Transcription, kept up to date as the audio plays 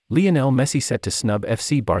Lionel Messi set to snub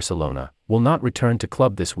FC Barcelona, will not return to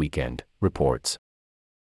club this weekend, reports.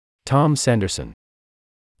 Tom Sanderson.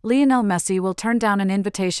 Lionel Messi will turn down an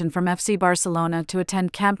invitation from FC Barcelona to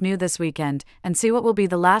attend Camp Nou this weekend and see what will be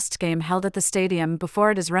the last game held at the stadium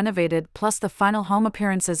before it is renovated, plus the final home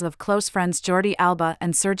appearances of close friends Jordi Alba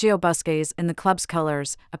and Sergio Busquets in the club's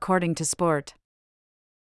colours, according to Sport.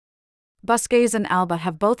 Busquets and Alba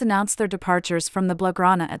have both announced their departures from the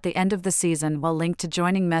Blaugrana at the end of the season while linked to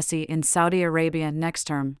joining Messi in Saudi Arabia next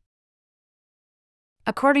term.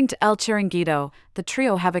 According to El Chiringuito, the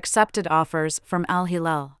trio have accepted offers from Al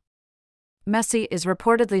Hilal. Messi is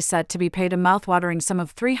reportedly set to be paid a mouth-watering sum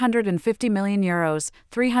of €350 million,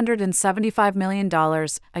 $375 million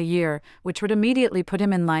a year, which would immediately put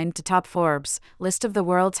him in line to top Forbes' list of the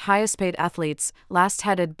world's highest-paid athletes, last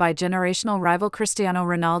headed by generational rival Cristiano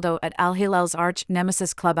Ronaldo at Al Hilal's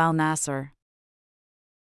arch-nemesis club Al Nassr.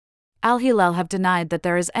 Al Hilal have denied that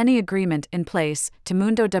there is any agreement in place to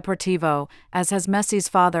Mundo Deportivo, as has Messi's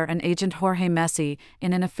father and agent Jorge Messi,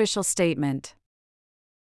 in an official statement.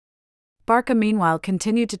 Barca meanwhile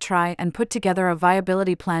continued to try and put together a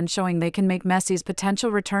viability plan showing they can make Messi's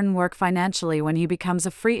potential return work financially when he becomes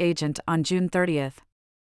a free agent on June 30th.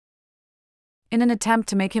 In an attempt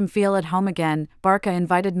to make him feel at home again, Barca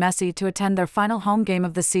invited Messi to attend their final home game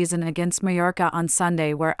of the season against Mallorca on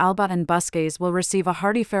Sunday, where Alba and Busquets will receive a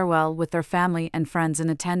hearty farewell with their family and friends in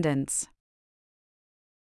attendance.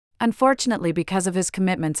 Unfortunately, because of his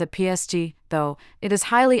commitments at PSG, though, it is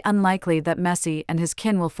highly unlikely that Messi and his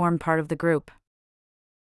kin will form part of the group.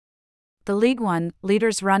 The Ligue 1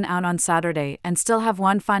 leaders run out on Saturday and still have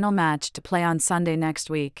one final match to play on Sunday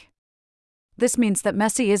next week. This means that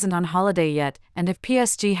Messi isn't on holiday yet, and if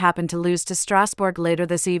PSG happen to lose to Strasbourg later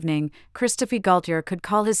this evening, Christophe Galtier could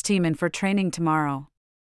call his team in for training tomorrow.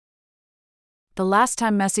 The last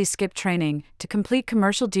time Messi skipped training, to complete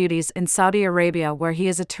commercial duties in Saudi Arabia where he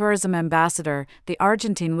is a tourism ambassador, the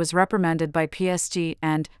Argentine was reprimanded by PSG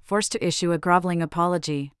and forced to issue a groveling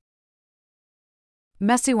apology.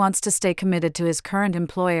 Messi wants to stay committed to his current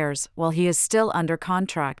employers while he is still under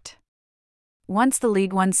contract. Once the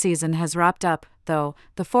Ligue 1 season has wrapped up, though,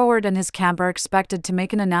 the forward and his camp are expected to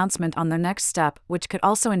make an announcement on their next step, which could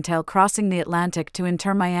also entail crossing the Atlantic to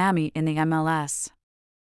Inter Miami in the MLS.